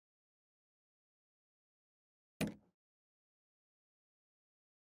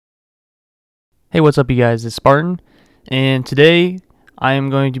Hey, what's up you guys, it's Spartan, and today I am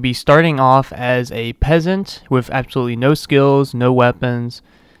going to be starting off as a peasant with absolutely no skills, no weapons,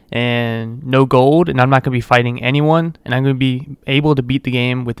 and no gold, and I'm not going to be fighting anyone, and I'm going to be able to beat the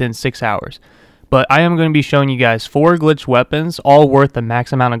game within 6 hours. But I am going to be showing you guys 4 glitched weapons, all worth the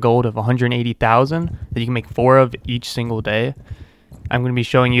max amount of gold of 180,000 that you can make 4 of each single day. I'm going to be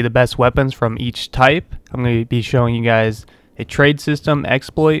showing you the best weapons from each type. I'm going to be showing you guys a trade system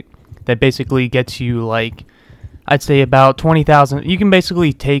exploit that basically gets you, like, I'd say about 20,000. You can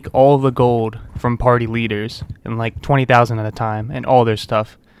basically take all the gold from party leaders and like 20,000 at a time and all their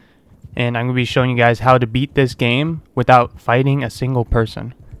stuff. And I'm going to be showing you guys how to beat this game without fighting a single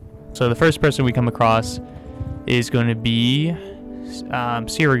person. So the first person we come across is going to be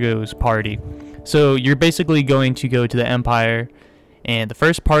Sirigo's party. So you're basically going to go to the Empire, and the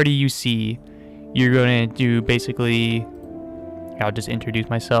first party you see, you're going to do basically... I'll just introduce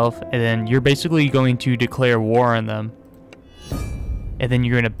myself, and then you're basically going to declare war on them, and then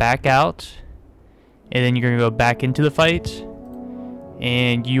you're going to back out, and then you're going to go back into the fight,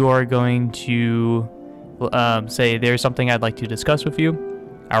 and you are going to say, there's something I'd like to discuss with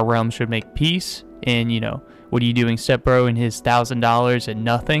you. Our realm should make peace. And, you know, what are you doing, Step Bro, and his $1,000 and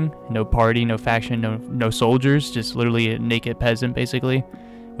nothing? No party, no faction, no soldiers, just literally a naked peasant basically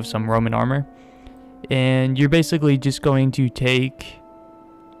with some Roman armor. And you're basically just going to take...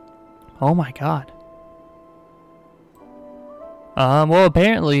 Oh my god. Well,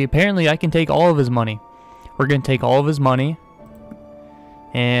 apparently I can take all of his money. We're going to take all of his money.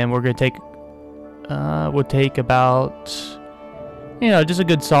 And we're going to take... we'll take about... You know, just a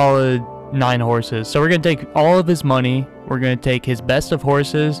good solid 9 horses. So we're going to take all of his money. We're going to take his best of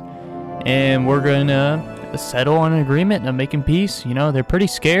horses. And we're going to settle on an agreement of making peace. You know, they're pretty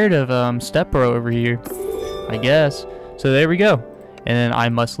scared of Step Bro over here, I guess. So there we go. And then I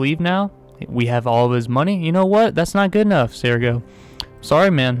must leave now. We have all of his money. You know what? That's not good enough, Sergo. Sorry,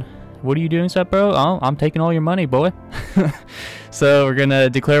 man. What are you doing, Step Bro? Oh, I'm taking all your money, boy. So we're gonna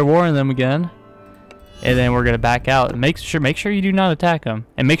declare war on them again, and then we're gonna back out. Make sure you do not attack him,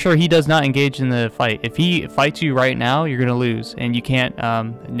 and make sure he does not engage in the fight. If he fights you right now, you're gonna lose, and you can't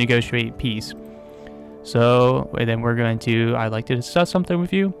negotiate peace. So, and then we're going to, I'd like to discuss something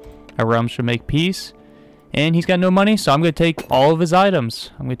with you. Our realm should make peace. And he's got no money, so I'm going to take all of his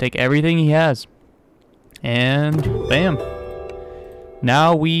items. I'm going to take everything he has. And bam.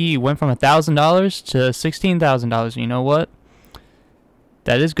 Now we went from $1,000 to $16,000. You know what?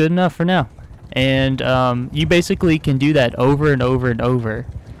 That is good enough for now. And you basically can do that over and over and over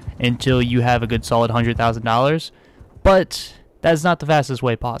until you have a good solid $100,000. But that's not the fastest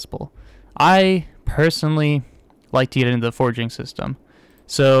way possible. I personally like to get into the forging system,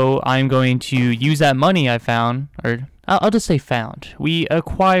 so I'm going to use that money I found, or I'll just say found. We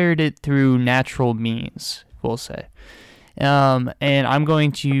acquired it through natural means, we'll say, and I'm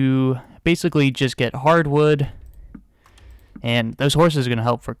going to basically just get hardwood, and those horses are going to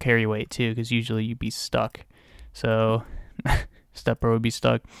help for carry weight too, because usually you'd be stuck. So Step Bro would be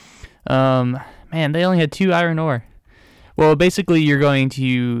stuck. Man, they only had 2 iron ore. Well, basically, you're going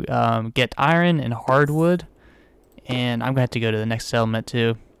to get iron and hardwood, and I'm going to have to go to the next settlement,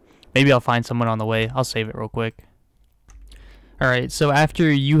 too. Maybe I'll find someone on the way. I'll save it real quick. Alright, so after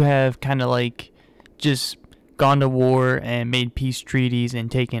you have kind of, like, just gone to war and made peace treaties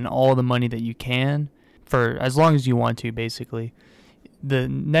and taken all the money that you can, for as long as you want to, basically, the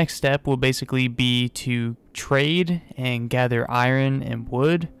next step will basically be to trade and gather iron and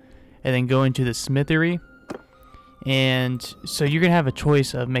wood, and then go into the smithery. And so you're gonna have a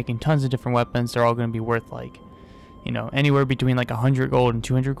choice of making tons of different weapons. They're all gonna be worth, like, you know, anywhere between like 100 gold and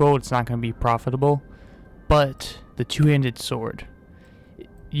 200 gold. It's not gonna be profitable. But the two-handed sword,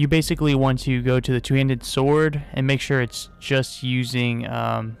 you basically want to go to the two-handed sword and make sure it's just using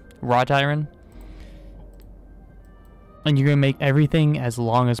wrought iron, and you're gonna make everything as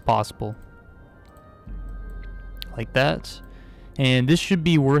long as possible, like that. And this should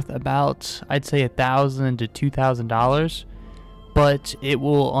be worth about, I'd say, $1,000 to $2,000, but it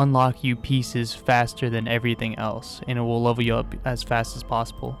will unlock you pieces faster than everything else, and it will level you up as fast as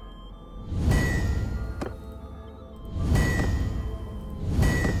possible.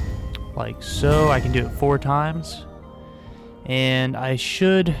 Like so. I can do it 4 times, and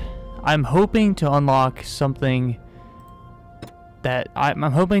I'm hoping to unlock something that I'm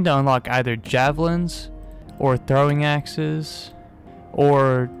hoping to unlock either javelins or throwing axes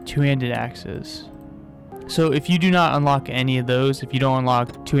or two-handed axes. So if you do not unlock any of those, if you don't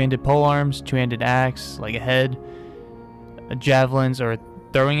unlock two-handed polearms, two-handed axe, like a head, javelins, or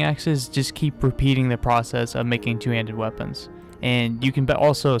throwing axes, just keep repeating the process of making two-handed weapons. and you can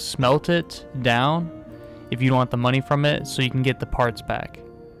also smelt it down if you don't want the money from it, so you can get the parts back.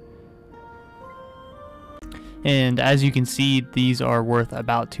 And as you can see, these are worth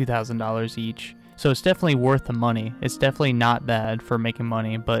about $2,000 each. So it's definitely worth the money. It's definitely not bad for making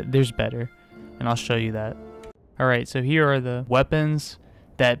money, but there's better. And I'll show you that. Alright, so here are the weapons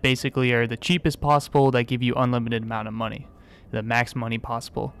that basically are the cheapest possible that give you unlimited amount of money. The max money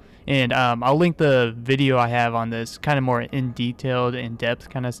possible. And I'll link the video I have on this kind of more in detailed, in-depth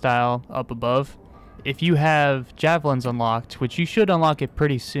kind of style up above. If you have javelins unlocked, which you should unlock it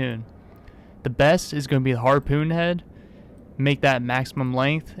pretty soon, the best is going to be the harpoon head. Make that maximum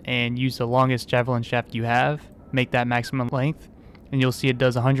length and use the longest javelin shaft you have. Make that maximum length and you'll see it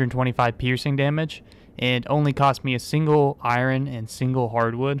does 125 piercing damage and only cost me a single iron and single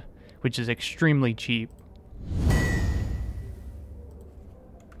hardwood, which is extremely cheap.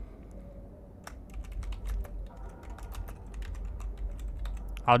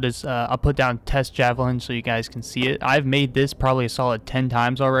 I'll put down test javelin so you guys can see it. I've made this probably a solid 10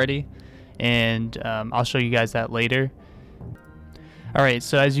 times already, and I'll show you guys that later. Alright,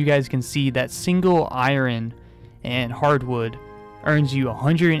 so as you guys can see, that single iron and hardwood earns you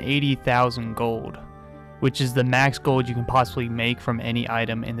 180,000 gold, which is the max gold you can possibly make from any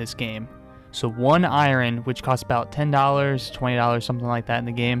item in this game. So one iron, which costs about $10, $20, something like that in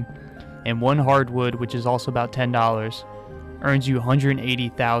the game, and one hardwood, which is also about $10, earns you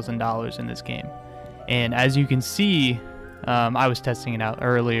 $180,000 in this game. And as you can see, I was testing it out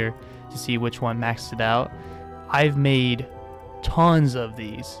earlier to see which one maxed it out. I've made tons of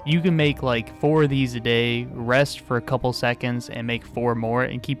these. You can make like 4 of these a day, rest for a couple seconds, and make 4 more,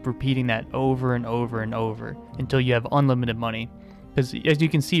 and keep repeating that over and over and over until you have unlimited money. Because as you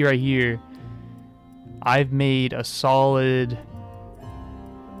can see right here, I've made a solid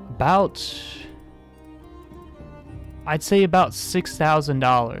about, I'd say about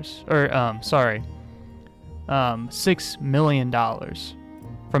 $6,000, or sorry, $6 million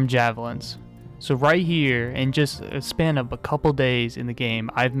from javelins. So right here, in just a span of a couple days in the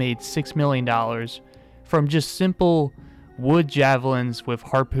game, I've made $6 million from just simple wood javelins with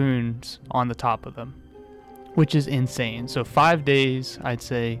harpoons on the top of them, which is insane. So 5 days, I'd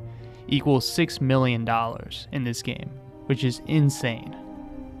say, equals $6 million in this game, which is insane.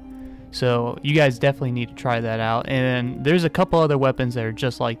 So you guys definitely need to try that out. And there's a couple other weapons that are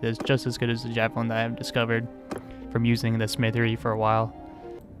just like this, just as good as the javelin that I've discovered from using the smithery for a while.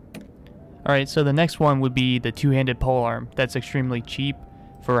 Alright, so the next one would be the two-handed polearm. That's extremely cheap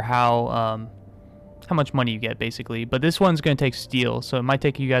for how much money you get, basically. But this one's going to take steel, so it might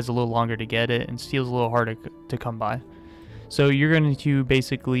take you guys a little longer to get it, and steel's a little harder to come by. So you're going to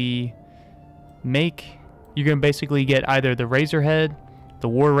basically get either the razor head, the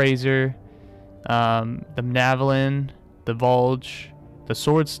war razor, the javelin, the vulge, the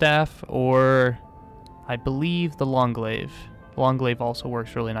sword staff, or I believe the long glaive. The long glaive also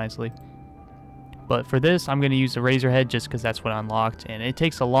works really nicely. But for this, I'm going to use the razor head just because that's what I unlocked, and it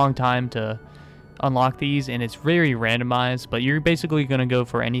takes a long time to unlock these, and it's very randomized, but you're basically going to go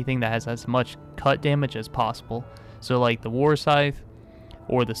for anything that has as much cut damage as possible. So like the war scythe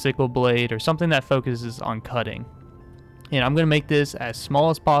or the sickle blade or something that focuses on cutting. And I'm going to make this as small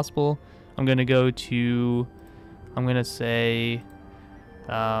as possible. I'm going to go to, I'm going to say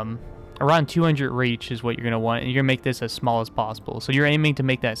around 200 reach is what you're going to want, and you're going to make this as small as possible. So you're aiming to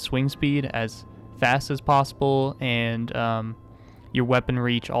make that swing speed as fast as possible, and your weapon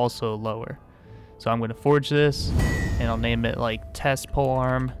reach also lower. So I'm going to forge this, and I'll name it like Test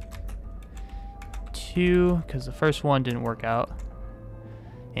Polearm 2, because the first one didn't work out.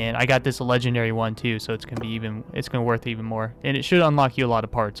 And I got this a legendary one too, so it's gonna be worth even more. And it should unlock you a lot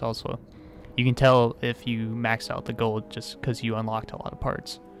of parts also. You can tell if you maxed out the gold just because you unlocked a lot of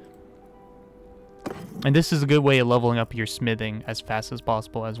parts. And this is a good way of leveling up your smithing as fast as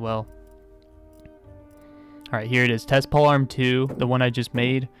possible as well. Alright, here it is, Test Polearm 2, the one I just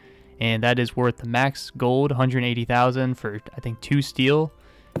made. And that is worth the max gold, 180,000 for I think 2 steel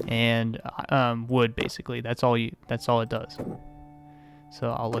and wood basically. That's all it does. So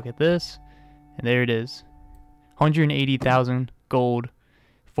I'll look at this, and there it is. 180,000 gold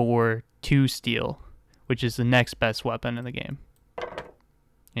for 2 steel, which is the next best weapon in the game.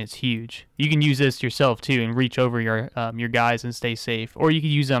 And it's huge. You can use this yourself too and reach over your guys and stay safe. Or you can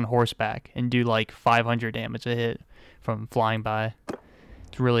use it on horseback and do like 500 damage a hit from flying by.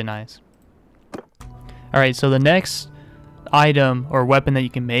 It's really nice. Alright, so the next item or weapon that you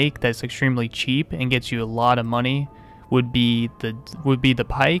can make that's extremely cheap and gets you a lot of money would be the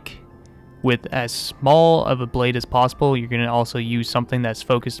pike. With as small of a blade as possible, you're going to also use something that's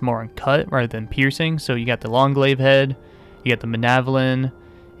focused more on cut rather than piercing. So you got the long glaive head, You get the Manavelin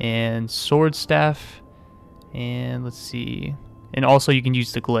and Sword Staff, and let's see, and also you can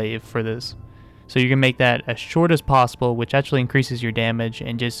use the Glaive for this. So you're going to make that as short as possible, which actually increases your damage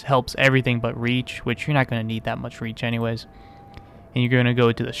and just helps everything but reach, which you're not going to need that much reach anyways. And you're going to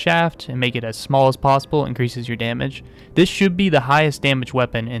go to the shaft and make it as small as possible, increases your damage. This should be the highest damage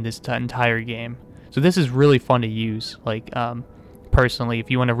weapon in this entire game. So this is really fun to use, like personally,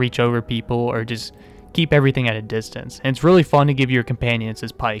 if you want to reach over people or just keep everything at a distance. And it's really fun to give your companions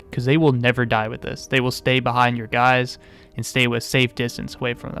this pike, because they will never die with this. They will stay behind your guys and stay with safe distance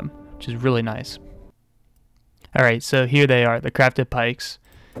away from them, which is really nice. Alright, so here they are, the crafted pikes.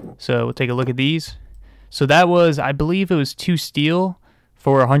 So we'll take a look at these. So that was, I believe it was 2 steel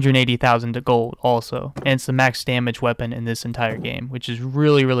for 180,000 gold also. And it's the max damage weapon in this entire game, which is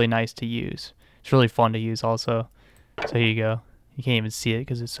really, really nice to use. It's really fun to use also. So here you go. You can't even see it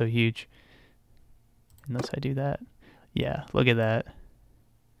because it's so huge. Unless I do that. Yeah, look at that.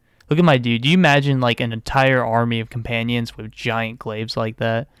 Look at my dude. Do you imagine like an entire army of companions with giant glaives like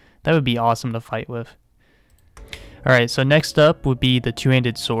that? That would be awesome to fight with. Alright, so next up would be the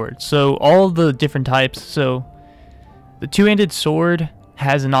two-handed sword. So all the different types. So the two-handed sword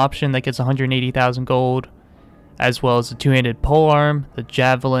has an option that gets 180,000 gold, as well as the two-handed polearm, the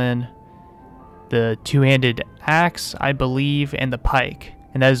javelin, the two-handed axe, I believe, and the pike.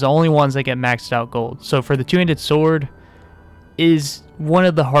 And that is the only ones that get maxed out gold. So for the two-handed sword is one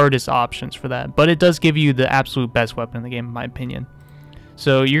of the hardest options for that, but it does give you the absolute best weapon in the game in my opinion.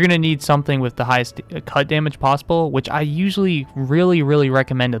 So you're going to need something with the highest cut damage possible, which I usually really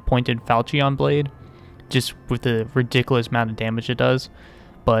recommend a pointed falchion blade, just with the ridiculous amount of damage it does.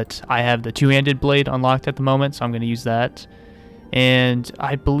 But I have the two-handed blade unlocked at the moment, so I'm going to use that. And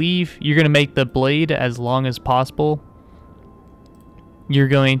I believe you're going to make the blade as long as possible. You're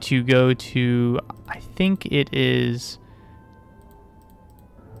going to go to, I think it is,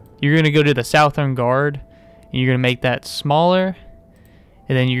 you're going to go to the Southern Guard, and you're going to make that smaller.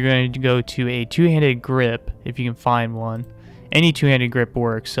 And then you're going to go to a two-handed grip, if you can find one. Any two-handed grip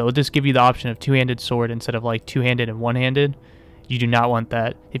works, so it'll just give you the option of two-handed sword instead of like two-handed and one-handed. You do not want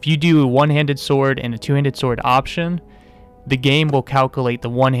that. If you do a one-handed sword and a two-handed sword option, the game will calculate the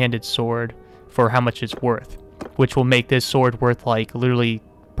one-handed sword for how much it's worth, which will make this sword worth like literally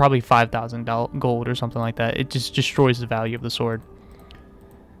probably 5,000 gold or something like that. It just destroys the value of the sword.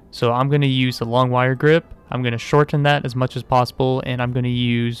 So I'm going to use the long wire grip. I'm going to shorten that as much as possible, and I'm going to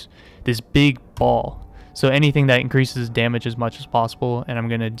use this big ball. So anything that increases damage as much as possible, and I'm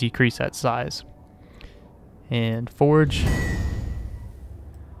going to decrease that size. And forge.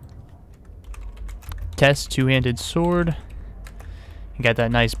 Test two-handed sword. You got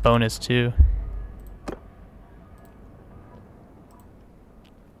that nice bonus too.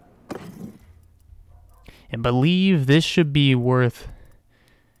 And believe this should be worth,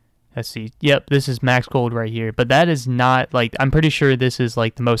 let's see, yep, this is max gold right here, but that is not, like, I'm pretty sure this is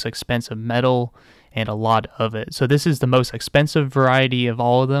like the most expensive metal and a lot of it. So this is the most expensive variety of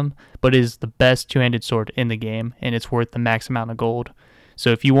all of them, but is the best two-handed sword in the game, and it's worth the max amount of gold. So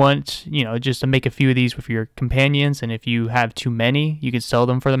if you want, you know, just to make a few of these with your companions, and if you have too many, you can sell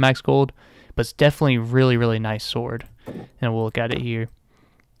them for the max gold, but it's definitely a really nice sword. And we'll look at it here.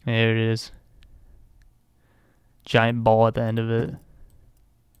 There it is. Giant ball at the end of it.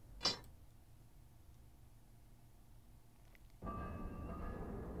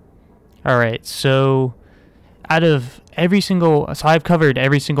 Alright, so out of every single, so I've covered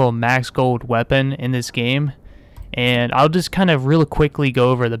every single max gold weapon in this game, and I'll just kind of really quickly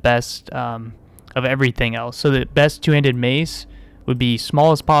go over the best of everything else. So the best two-handed mace would be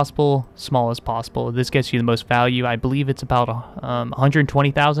small as possible. This gets you the most value. I believe it's about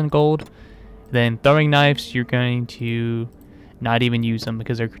 120,000 gold. Then throwing knives, you're going to not even use them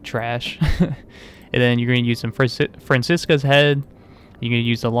because they're trash. And then you're going to use some Francisca's head. You're going to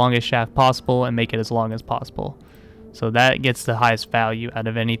use the longest shaft possible and make it as long as possible. So that gets the highest value out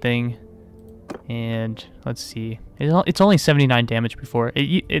of anything. And let's see, it's only 79 damage before.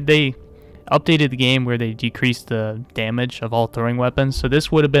 They updated the game where they decreased the damage of all throwing weapons. So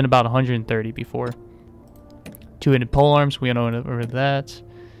this would have been about 130 before. Two-handed polearms, we don't know over that.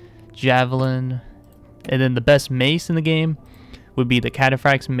 Javelin. And then the best mace in the game would be the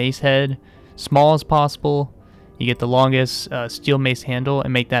Cataphract's mace head. Small as possible. You get the longest steel mace handle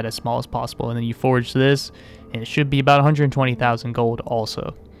and make that as small as possible. And then you forge this, and it should be about 120,000 gold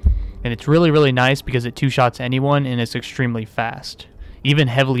also. And it's really nice because it two-shots anyone, and it's extremely fast. Even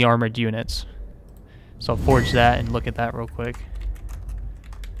heavily armored units. So I'll forge that and look at that real quick.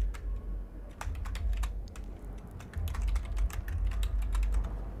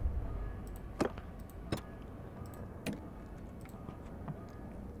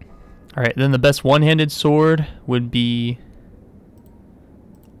 Alright, then the best one-handed sword would be,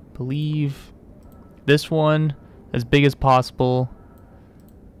 I believe, this one, as big as possible.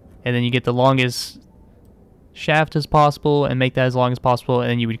 And then you get the longest shaft as possible and make that as long as possible, and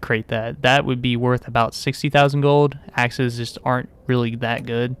then you would crate that. That would be worth about 60,000 gold. Axes just aren't really that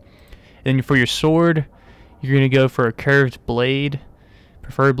good. And then for your sword, you're going to go for a curved blade,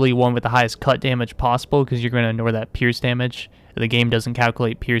 preferably one with the highest cut damage possible, because you're going to ignore that pierce damage. The game doesn't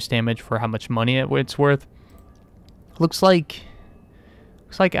calculate pierce damage for how much money it's worth. Looks like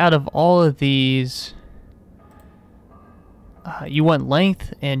out of all of these, you want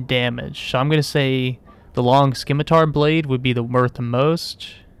length and damage. So I'm going to say the long scimitar blade would be worth the most.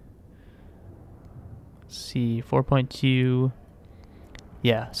 Let's see, 4.2.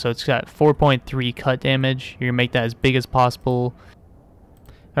 Yeah, so it's got 4.3 cut damage. You're going to make that as big as possible.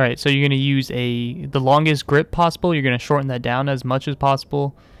 Alright, so you're going to use the longest grip possible. You're going to shorten that down as much as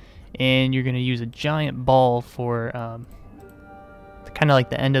possible. And you're going to use a giant ball for kind of like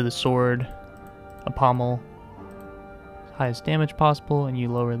the end of the sword, a pommel. Highest damage possible, and you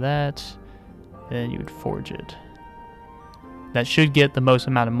lower that. And then you would forge it. That should get the most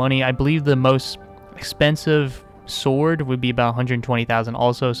amount of money. I believe the most expensive sword would be about 120,000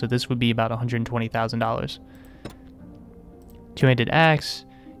 also, so this would be about $120,000. Two-handed axe.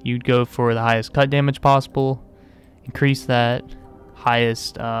 You'd go for the highest cut damage possible, increase that,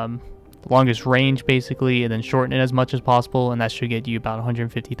 highest, longest range basically, and then shorten it as much as possible, and that should get you about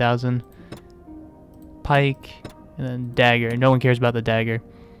 150,000. Pike, and then dagger. No one cares about the dagger.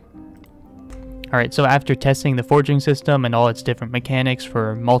 Alright, so after testing the forging system and all its different mechanics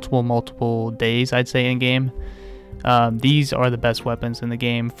for multiple days, I'd say in game, these are the best weapons in the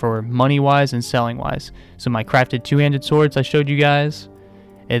game for money-wise and selling-wise. So my crafted two-handed swords I showed you guys.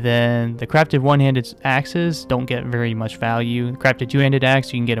 And then the crafted one-handed axes don't get very much value. The crafted two-handed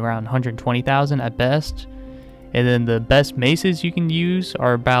axe you can get around 120,000 at best. And then the best maces you can use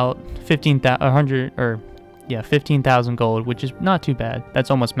are about 15,000 gold, which is not too bad.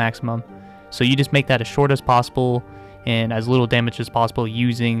 That's almost maximum. So you just make that as short as possible and as little damage as possible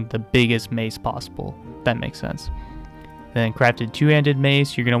using the biggest mace possible. That makes sense. Then crafted two-handed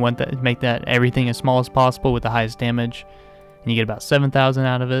mace, you're gonna want that make that everything as small as possible with the highest damage. And you get about 7,000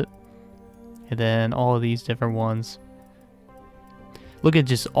 out of it. And then all of these different ones. Look at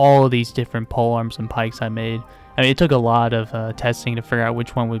just all of these different pole arms and pikes I made. I mean, it took a lot of testing to figure out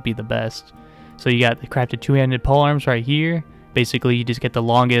which one would be the best. So you got the crafted two-handed pole arms right here. Basically, you just get the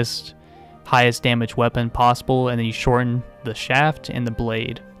longest, highest damage weapon possible, and then you shorten the shaft and the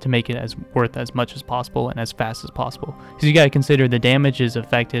blade to make it worth as much as possible and as fast as possible. Because you got to consider the damage is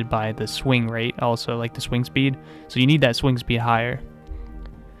affected by the swing rate, also like the swing speed. So you need that swing speed higher.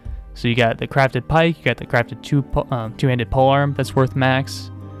 So you got the crafted pike, you got the crafted two-handed polearm that's worth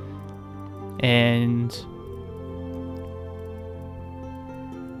max, and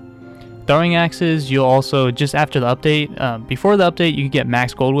throwing axes, you'll also, just after the update, before the update you could get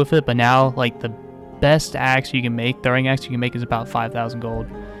max gold with it, but now like the best axe you can make, throwing axe you can make, is about 5,000 gold.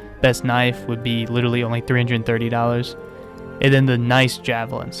 Best knife would be literally only $330. And then the nice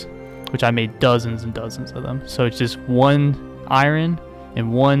javelins, which I made dozens and dozens of them. So it's just one iron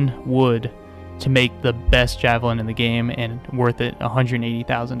and one wood to make the best javelin in the game, and worth it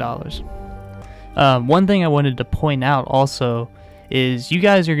 $180,000. One thing I wanted to point out also is you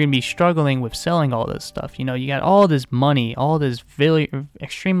guys are going to be struggling with selling all this stuff. You know, you got all this money, all this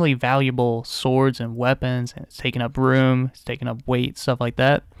extremely valuable swords and weapons, and it's taking up room, it's taking up weight, stuff like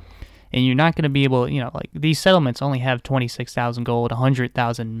that. And you're not going to be able, you know, like these settlements only have 26,000 gold,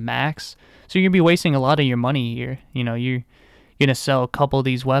 100,000 max. So you're going to be wasting a lot of your money here. You know, you're going to sell a couple of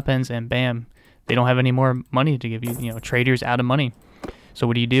these weapons and bam, they don't have any more money to give you. You know, traders out of money. So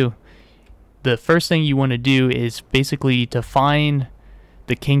what do? The first thing you want to do is basically to find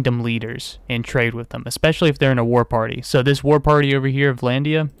the kingdom leaders and trade with them, especially if they're in a war party. So this war party over here of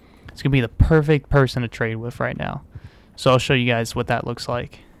Landia, it's going to be the perfect person to trade with right now. So I'll show you guys what that looks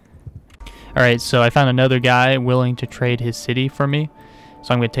like. Alright, so I found another guy willing to trade his city for me.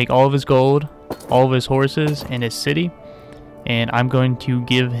 So I'm going to take all of his gold, all of his horses, and his city, and I'm going to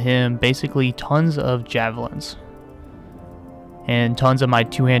give him basically tons of javelins and tons of my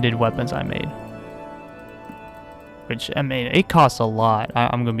two-handed weapons I made. Which, I mean, it costs a lot,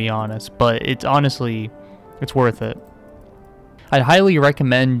 I'm gonna be honest, but it's honestly, it's worth it. I'd highly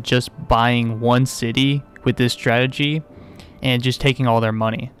recommend just buying one city with this strategy and just taking all their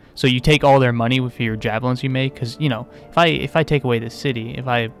money. So you take all their money with your javelins you make, because, you know, if I take away this city, if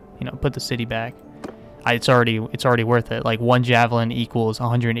I, you know, put the city back, it's already worth it. Like 1 javelin equals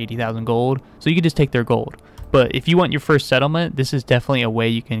 180,000 gold, so you could just take their gold. But if you want your first settlement, this is definitely a way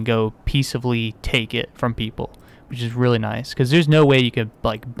you can go peaceably take it from people, which is really nice, because there's no way you could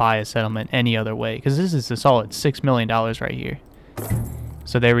like buy a settlement any other way, because this is a solid $6 million right here.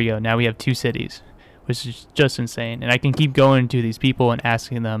 So there we go. Now we have 2 cities, which is just insane. And I can keep going to these people and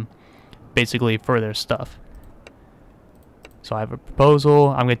asking them basically for their stuff. So I have a proposal.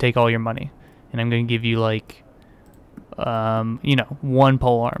 I'm going to take all your money, and I'm going to give you like, you know, 1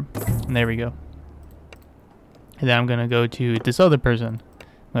 pole arm. And there we go. And then I'm going to go to this other person.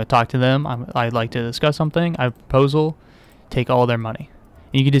 I'm going to talk to them. I'd like to discuss something. I have a proposal. Take all their money.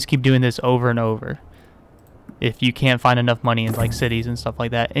 And you can just keep doing this over and over if you can't find enough money in like cities and stuff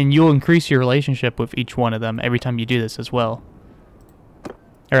like that. And you'll increase your relationship with each one of them every time you do this as well.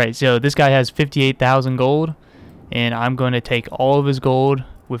 Alright, so this guy has 58,000 gold. And I'm going to take all of his gold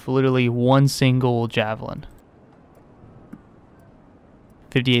with literally 1 single javelin.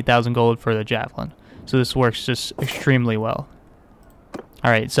 58,000 gold for the javelin. So this works just extremely well.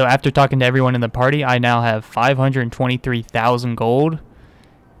 Alright, so after talking to everyone in the party, I now have 523,000 gold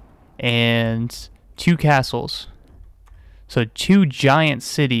and 2 castles. So 2 giant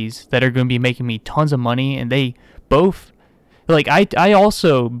cities that are going to be making me tons of money, and they both, like, I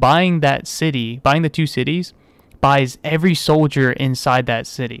also, buying that city, buying the 2 cities, buys every soldier inside that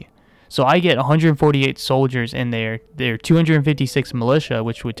city. So I get 148 soldiers in there. There are 256 militia,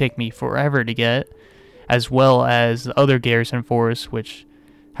 which would take me forever to get, as well as the other garrison force, which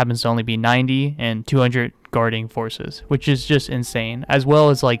happens to only be 90, and 200 guarding forces, which is just insane, as well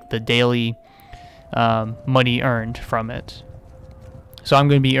as like the daily money earned from it. So I'm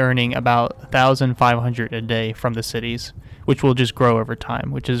going to be earning about 1,500 a day from the cities, which will just grow over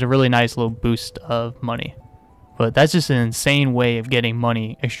time, which is a really nice little boost of money. But that's just an insane way of getting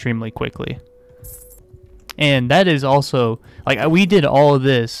money extremely quickly. And that is also, like, we did all of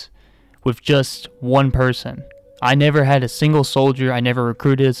this with just 1 person. I never had a single soldier. I never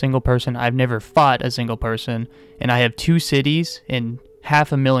recruited a single person. I've never fought a single person. And I have 2 cities and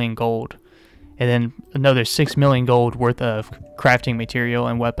 500,000 gold. And then another 6 million gold worth of crafting material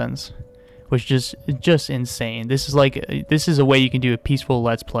and weapons. Which is just insane. This is a way you can do a peaceful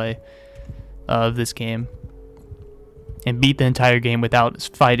let's play of this game. And beat the entire game without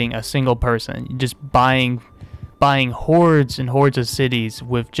fighting a single person. Just buying hordes and hordes of cities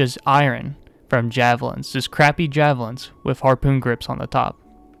with just iron from javelins. Just crappy javelins with harpoon grips on the top.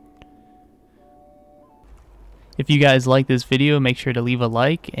 If you guys like this video, make sure to leave a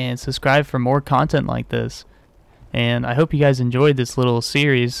like and subscribe for more content like this. And I hope you guys enjoyed this little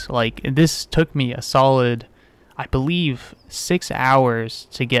series. Like, this took me a solid, I believe, 6 hours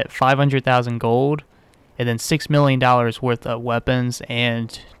to get 500,000 gold. And then $6 million worth of weapons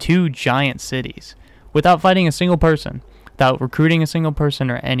and 2 giant cities without fighting a single person, without recruiting a single person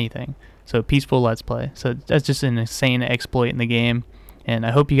or anything. So peaceful let's play. So that's just an insane exploit in the game, and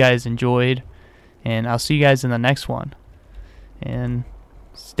I hope you guys enjoyed, and I'll see you guys in the next one, and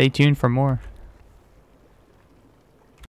stay tuned for more.